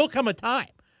 but there will come a time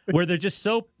where they're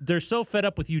so fed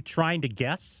up with you trying to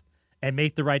guess and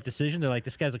make the right decision. They're like,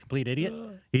 this guy's a complete idiot.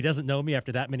 He doesn't know me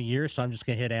after that many years, so I'm just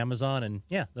going to hit Amazon, and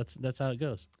yeah, that's how it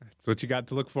goes. That's what you got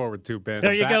to look forward to, Ben.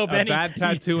 There you go, Benny. A bad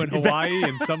tattoo in Hawaii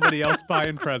and somebody else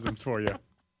buying presents for you.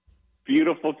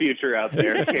 Beautiful future out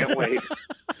there. Can't wait.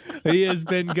 He is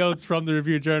Ben Goats from the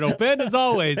Review Journal. Ben, as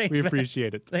always, we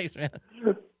appreciate it. Thanks, man.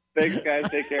 Thanks, guys.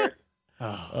 Take care.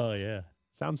 Oh, yeah.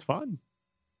 Sounds fun.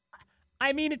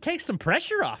 I mean, it takes some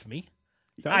pressure off me.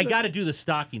 I got to do the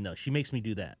stocking, though. She makes me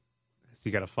do that. So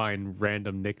you got to find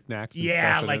random knickknacks and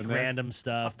stuff. stuff random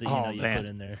stuff that you put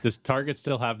in there. Does Target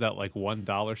still have that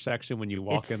 $1 section when you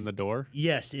walk in the door?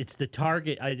 Yes, it's the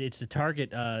Target. It's the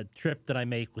Target trip that I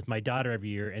make with my daughter every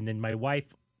year, and then my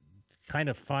wife kind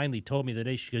of finally told me the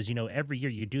day. She goes, every year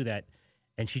you do that,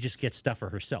 and she just gets stuff for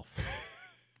herself.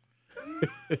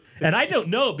 And I don't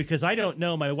know because I don't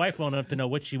know my wife well enough to know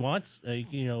what she wants.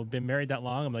 Been married that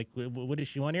long. I'm like, what does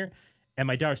she want here? And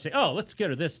my daughter say, oh, let's get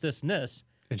her this, this, and this.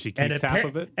 And she keeps half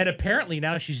of it? And apparently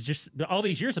now she's just, all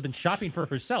these years have been shopping for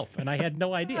herself, and I had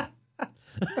no idea.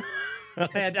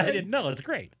 I didn't know. It's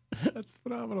great. That's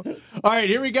phenomenal. All right,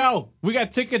 here we go. We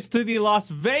got tickets to the Las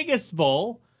Vegas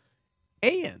Bowl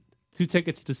and 2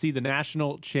 tickets to see the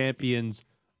National Champions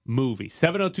movie.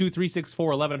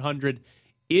 702-364-1100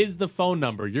 is the phone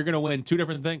number. You're going to win 2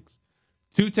 different things.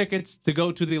 2 tickets to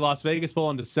go to the Las Vegas Bowl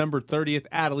on December 30th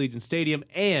at Allegiant Stadium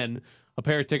and a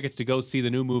pair of tickets to go see the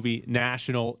new movie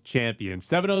National Champions.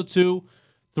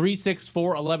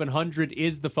 702-364-1100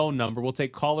 is the phone number. We'll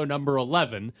take caller number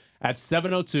 11 at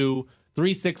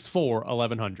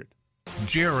 702-364-1100.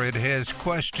 Jared has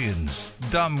questions,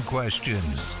 dumb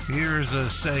questions. Here's a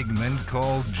segment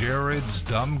called Jared's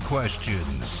Dumb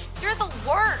Questions. You're the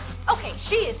worst. Okay,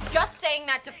 she is just saying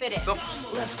that to fit in.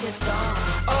 Let's get dumb.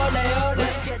 Ole, ole.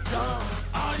 Let's get dumb.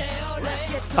 Ole, ole.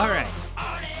 Let's get dumb. All right.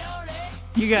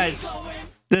 You guys,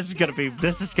 this is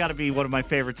gotta be one of my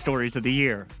favorite stories of the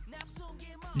year.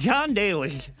 John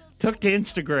Daly took to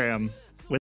Instagram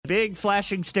with a big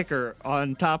flashing sticker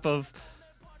on top of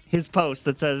his post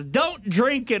that says, "Don't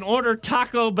drink and order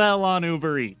Taco Bell on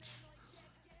Uber Eats."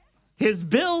 His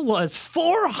bill was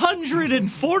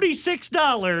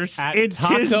 $446 at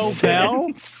Taco Bell.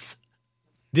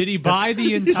 Did he buy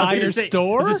the entire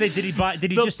store? I was gonna say,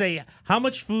 did he just say, how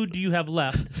much food do you have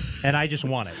left? And I just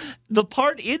want it. The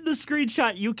part in the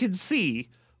screenshot you can see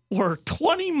were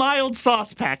 20 mild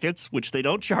sauce packets, which they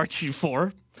don't charge you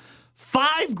for,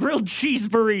 5 grilled cheese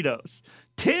burritos,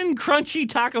 10 crunchy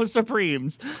taco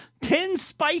supremes, 10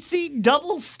 spicy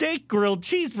double steak grilled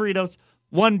cheese burritos,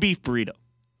 1 beef burrito.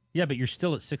 Yeah, but you're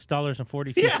still at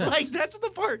 $6.42. Yeah, that's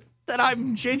the part that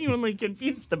I'm genuinely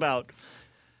confused about.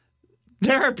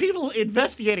 There are people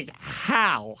investigating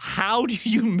how. How do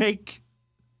you make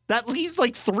that? Leaves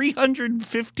like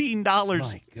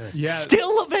 $315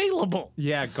 still available.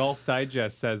 Yeah, Golf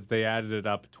Digest says they added it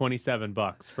up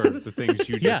 $27 for the things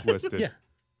you just listed. Yeah.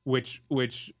 Which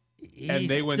and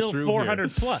they went still through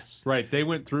 400 here. plus. Right, they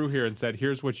went through here and said,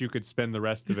 here's what you could spend the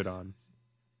rest of it on.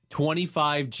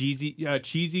 25 cheesy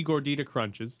Gordita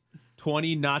Crunches,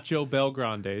 20 Nacho Bel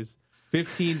Grandes,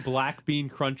 15 Black Bean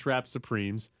Crunch Wrap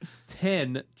Supremes,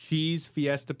 10 Cheese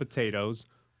Fiesta Potatoes,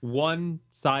 1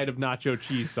 side of nacho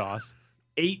cheese sauce,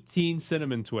 18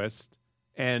 Cinnamon Twist,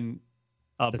 and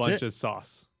a bunch of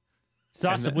sauce.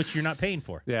 Sauce of which you're not paying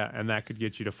for. Yeah, and that could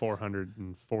get you to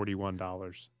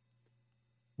 $441.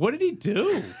 What did he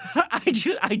do?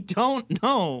 I don't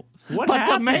know. What but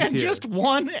happened the man here? just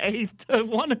won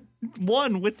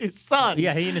with his son.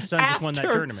 Yeah, he and his son just won that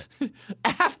tournament.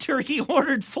 After he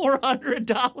ordered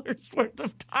 $400 worth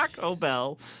of Taco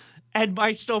Bell. And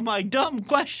my dumb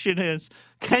question is,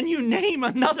 can you name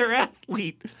another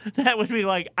athlete that would be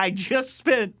like, I just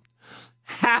spent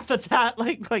half of that,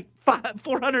 like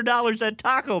 $400 at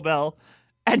Taco Bell,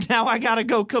 and now I got to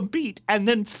go compete and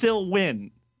then still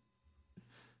win?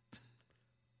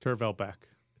 Tervel Beck.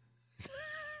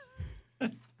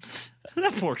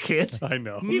 That poor kid. I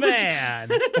know. Man.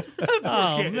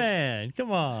 Man.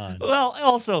 Come on. Well,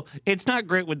 also, it's not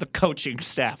great with the coaching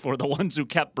staff or the ones who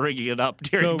kept bringing it up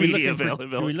during media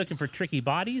availability. Are we looking for tricky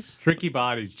bodies? Tricky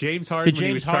bodies. James Harden, when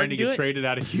he was trying to get traded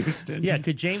out of Houston. Yeah,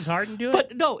 could James Harden do it?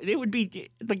 But no, it would be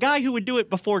the guy who would do it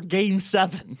before Game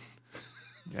 7.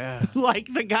 Yeah.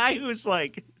 Like the guy who's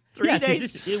like 3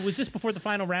 days. Was this before the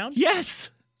final round? Yes.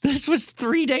 This was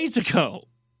 3 days ago.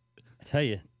 I tell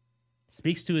you,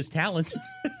 speaks to his talent.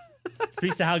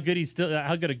 Speaks to how good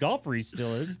a golfer he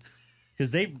still is.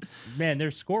 Because their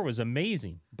score was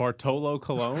amazing. Bartolo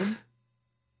Colon?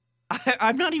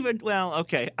 I'm not even,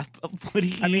 okay. Would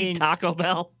he eat Taco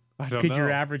Bell? I don't know. Could your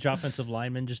average offensive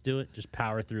lineman just do it? Just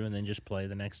power through and then just play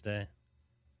the next day?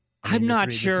 I'm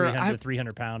not sure.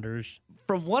 300 pounders.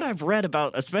 From what I've read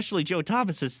about, especially Joe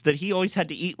Thomas, is that he always had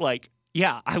to eat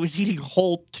I was eating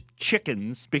whole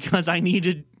chickens because I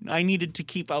needed to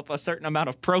keep up a certain amount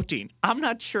of protein. I'm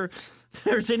not sure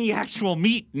there's any actual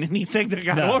meat in anything that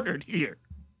got ordered here.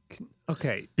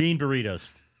 Okay. Bean burritos.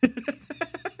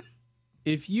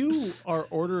 If you are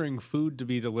ordering food to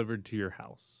be delivered to your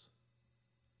house,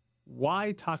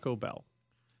 why Taco Bell?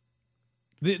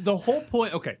 The whole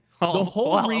point, okay. The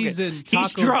whole reason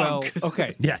Taco Bell,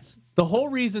 okay. Yes. The whole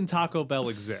reason Taco Bell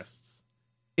exists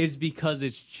is because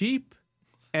it's cheap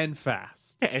and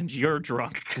fast. And you're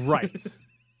drunk. Right.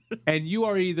 And you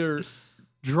are either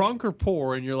drunk or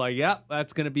poor, and you're like, yep,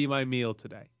 that's going to be my meal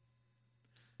today.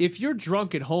 if you're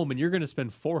drunk at home and you're going to spend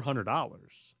 $400,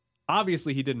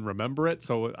 obviously he didn't remember it.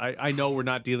 So I know we're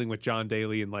not dealing with John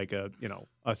Daly in like a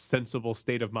sensible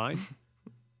state of mind.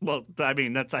 Well, I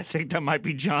mean, I think that might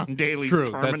be John Daly's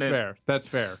True, permanent. That's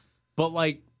fair. But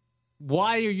like,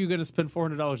 why are you going to spend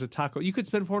 $400 at taco? You could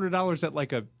spend $400 at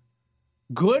like a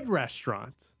good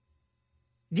restaurant.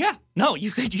 Yeah, no,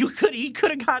 he could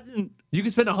have gotten. You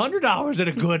could spend $100 at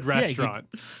a good restaurant.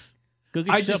 Go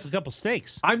get yourself a couple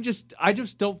steaks. I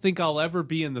just don't think I'll ever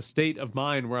be in the state of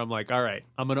mind where I'm like, all right,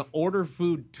 I'm gonna order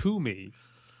food to me.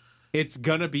 It's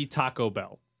gonna be Taco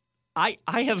Bell. I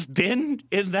have been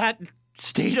in that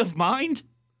state of mind.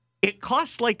 It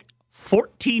costs like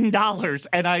 $14,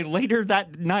 and I later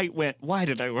that night went, why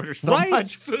did I order so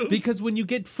much food? Because when you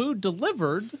get food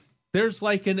delivered, there's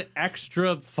like an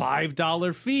extra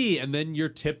 $5 fee, and then you're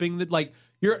tipping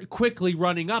you're quickly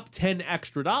running up $10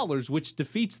 extra, which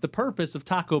defeats the purpose of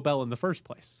Taco Bell in the first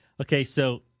place. Okay,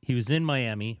 so he was in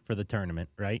Miami for the tournament,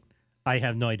 right? I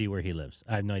have no idea where he lives.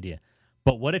 I have no idea.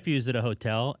 But what if he was at a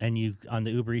hotel and you on the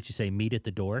Uber Eats you say meet at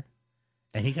the door,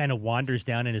 and he kind of wanders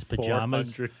down in his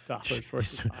pajamas, $400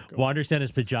 worth of taco. wanders down in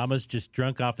his pajamas, just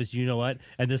drunk off his you know what,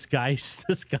 and this guy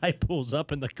pulls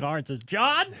up in the car and says,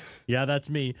 "John, yeah, that's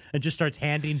me," and just starts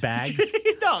handing bags.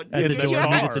 No, at the door,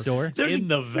 meet at the door. In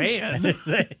the van.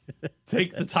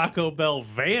 Take the Taco Bell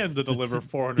van to deliver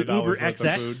 $400 Uber worth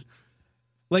XX. of food.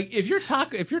 Like if you're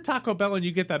Taco Bell and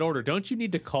you get that order, don't you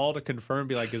need to call to confirm?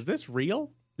 Be like, is this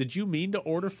real? Did you mean to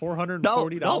order $440?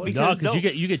 No, because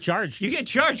you get charged. You get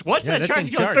charged. Once that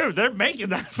charge goes through, they're making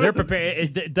that food. They're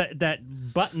prepared. That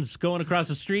button's going across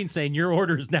the screen saying your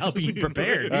order is now being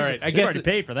prepared. All right, I They've guess already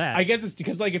paid for that. I guess it's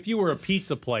because like if you were a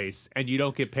pizza place and you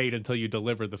don't get paid until you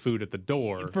deliver the food at the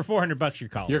door For $400, you're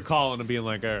calling. You're calling and being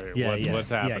like, all right, what's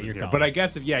happening you're here? calling. But I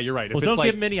guess you're right. If Well, it's don't like,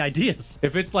 give them any ideas.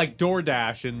 If it's like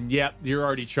DoorDash and you're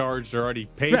already charged or already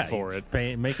paid for it.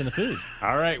 Making the food.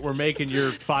 All right, we're making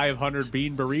your 500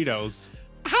 bean burritos.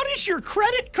 How does your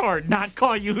credit card not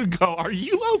call you and go, are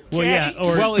you okay? Well, yeah,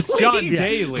 or it's John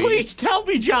Daly. Please tell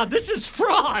me, John, this is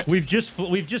fraud. We've just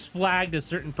flagged a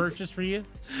certain purchase for you.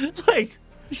 Like,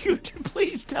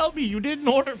 please tell me you didn't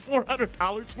order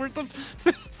 $400 worth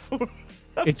of.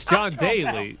 It's John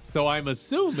Daly, so I'm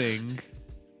assuming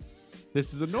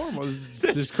this is a normal.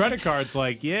 This credit card's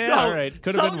like, all right,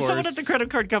 could have been worse. Someone at the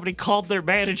credit card company called their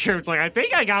manager. It's like, I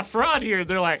think I got fraud here.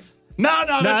 They're like, no,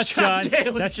 that's John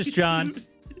Daly. That's just John.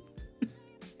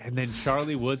 And then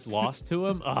Charlie Woods lost to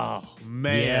him? Oh,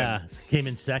 man. Yeah, came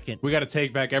in second. We got to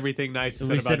take back everything nice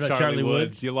we said about Charlie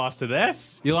Woods. You lost to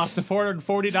this? You lost to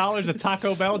 $440 at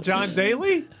Taco Bell, John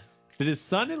Daly? Did his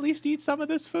son at least eat some of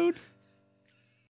this food?